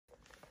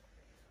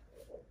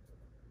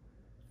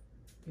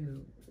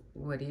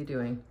What are you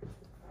doing?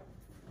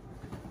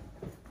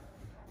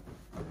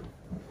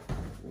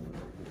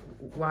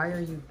 Why are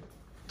you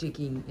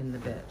digging in the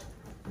bed?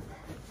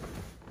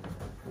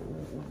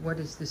 What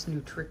is this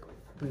new trick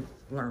we've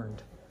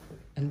learned?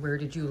 And where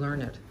did you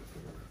learn it?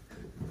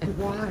 And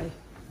why?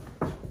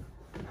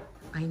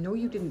 I know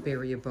you didn't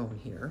bury a bone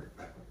here.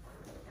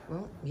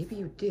 Well, maybe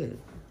you did.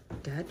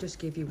 Dad just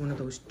gave you one of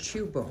those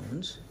chew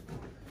bones.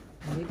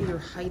 And maybe you're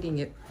hiding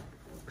it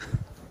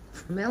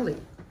from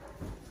Ellie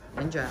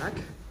and Jack.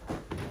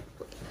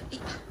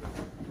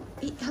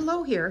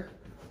 Hello here.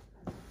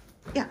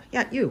 Yeah,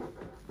 you.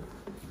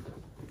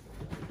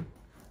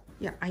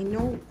 Yeah, I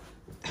know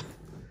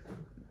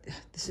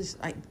this is,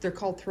 they're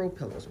called throw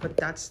pillows, but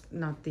that's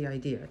not the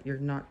idea. You're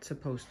not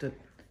supposed to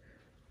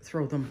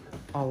throw them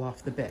all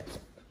off the bed.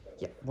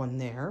 Yeah, one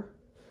there,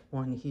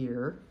 one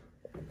here.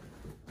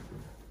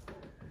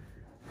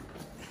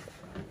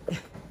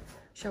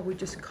 Shall we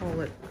just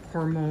call it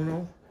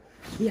hormonal?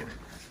 Yeah,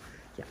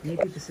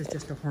 maybe this is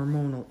just a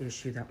hormonal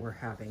issue that we're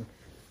having,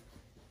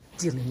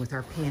 dealing with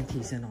our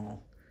panties and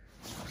all.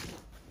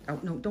 Oh,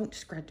 no, don't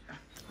scratch,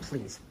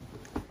 please.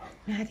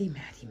 Maddie.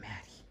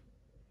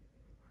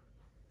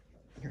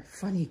 You're a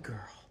funny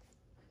girl.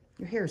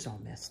 Your hair's all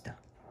messed up.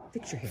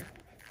 Fix your hair.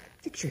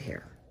 Fix your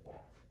hair.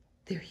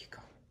 There you go.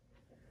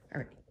 All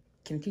right,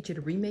 can I teach you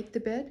to remake the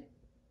bed?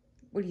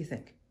 What do you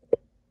think?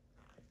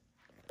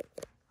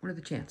 What are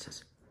the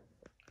chances?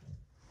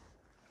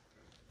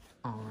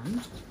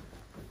 On.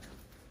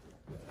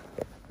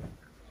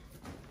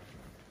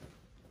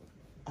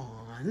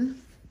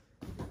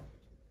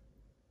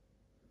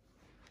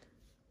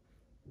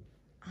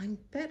 I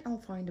bet I'll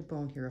find a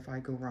bone here if I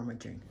go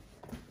rummaging.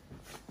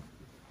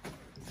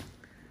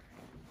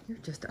 You're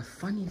just a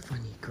funny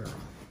girl.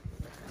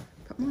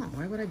 But Mom,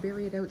 why would I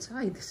bury it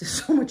outside? This is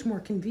so much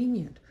more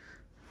convenient.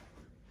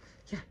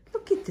 Yeah,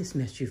 look at this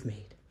mess you've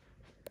made.